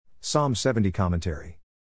Psalm 70 Commentary.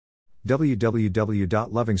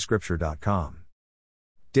 www.lovingscripture.com.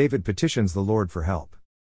 David petitions the Lord for help.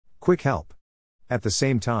 Quick help. At the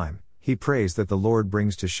same time, he prays that the Lord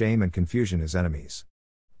brings to shame and confusion his enemies.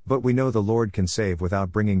 But we know the Lord can save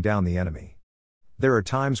without bringing down the enemy. There are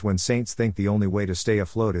times when saints think the only way to stay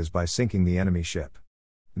afloat is by sinking the enemy ship.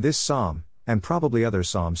 This psalm, and probably other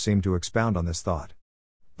psalms, seem to expound on this thought.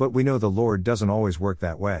 But we know the Lord doesn't always work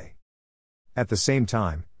that way. At the same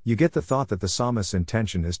time, you get the thought that the psalmist's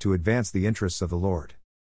intention is to advance the interests of the Lord.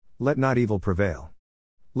 Let not evil prevail.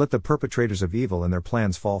 Let the perpetrators of evil and their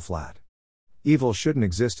plans fall flat. Evil shouldn't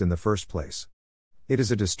exist in the first place. It is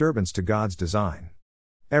a disturbance to God's design.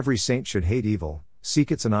 Every saint should hate evil,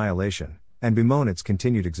 seek its annihilation, and bemoan its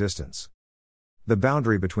continued existence. The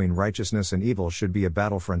boundary between righteousness and evil should be a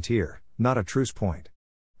battle frontier, not a truce point.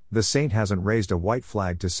 The saint hasn't raised a white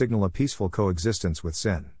flag to signal a peaceful coexistence with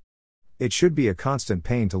sin. It should be a constant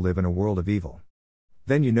pain to live in a world of evil.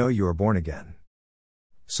 Then you know you are born again.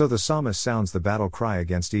 So the psalmist sounds the battle cry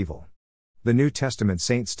against evil. The New Testament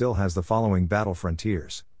saint still has the following battle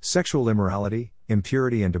frontiers: sexual immorality,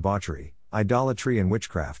 impurity and debauchery, idolatry and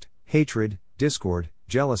witchcraft, hatred, discord,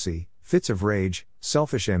 jealousy, fits of rage,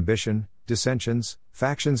 selfish ambition, dissensions,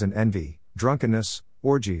 factions and envy, drunkenness,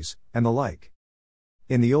 orgies, and the like.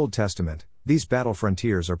 In the Old Testament, these battle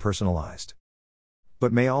frontiers are personalized.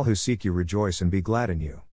 But may all who seek you rejoice and be glad in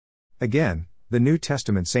you. Again, the New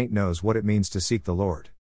Testament saint knows what it means to seek the Lord.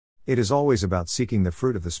 It is always about seeking the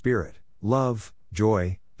fruit of the Spirit: love,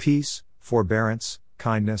 joy, peace, forbearance,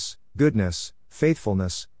 kindness, goodness,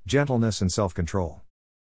 faithfulness, gentleness and self-control.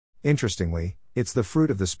 Interestingly, it's the fruit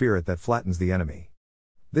of the Spirit that flattens the enemy.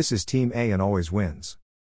 This is Team A and always wins.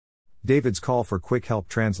 David's call for quick help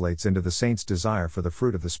translates into the saint's desire for the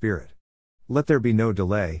fruit of the Spirit. Let there be no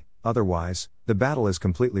delay, otherwise, the battle is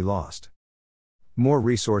completely lost. More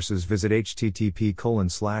resources, visit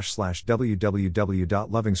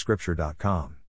http://www.lovingscripture.com.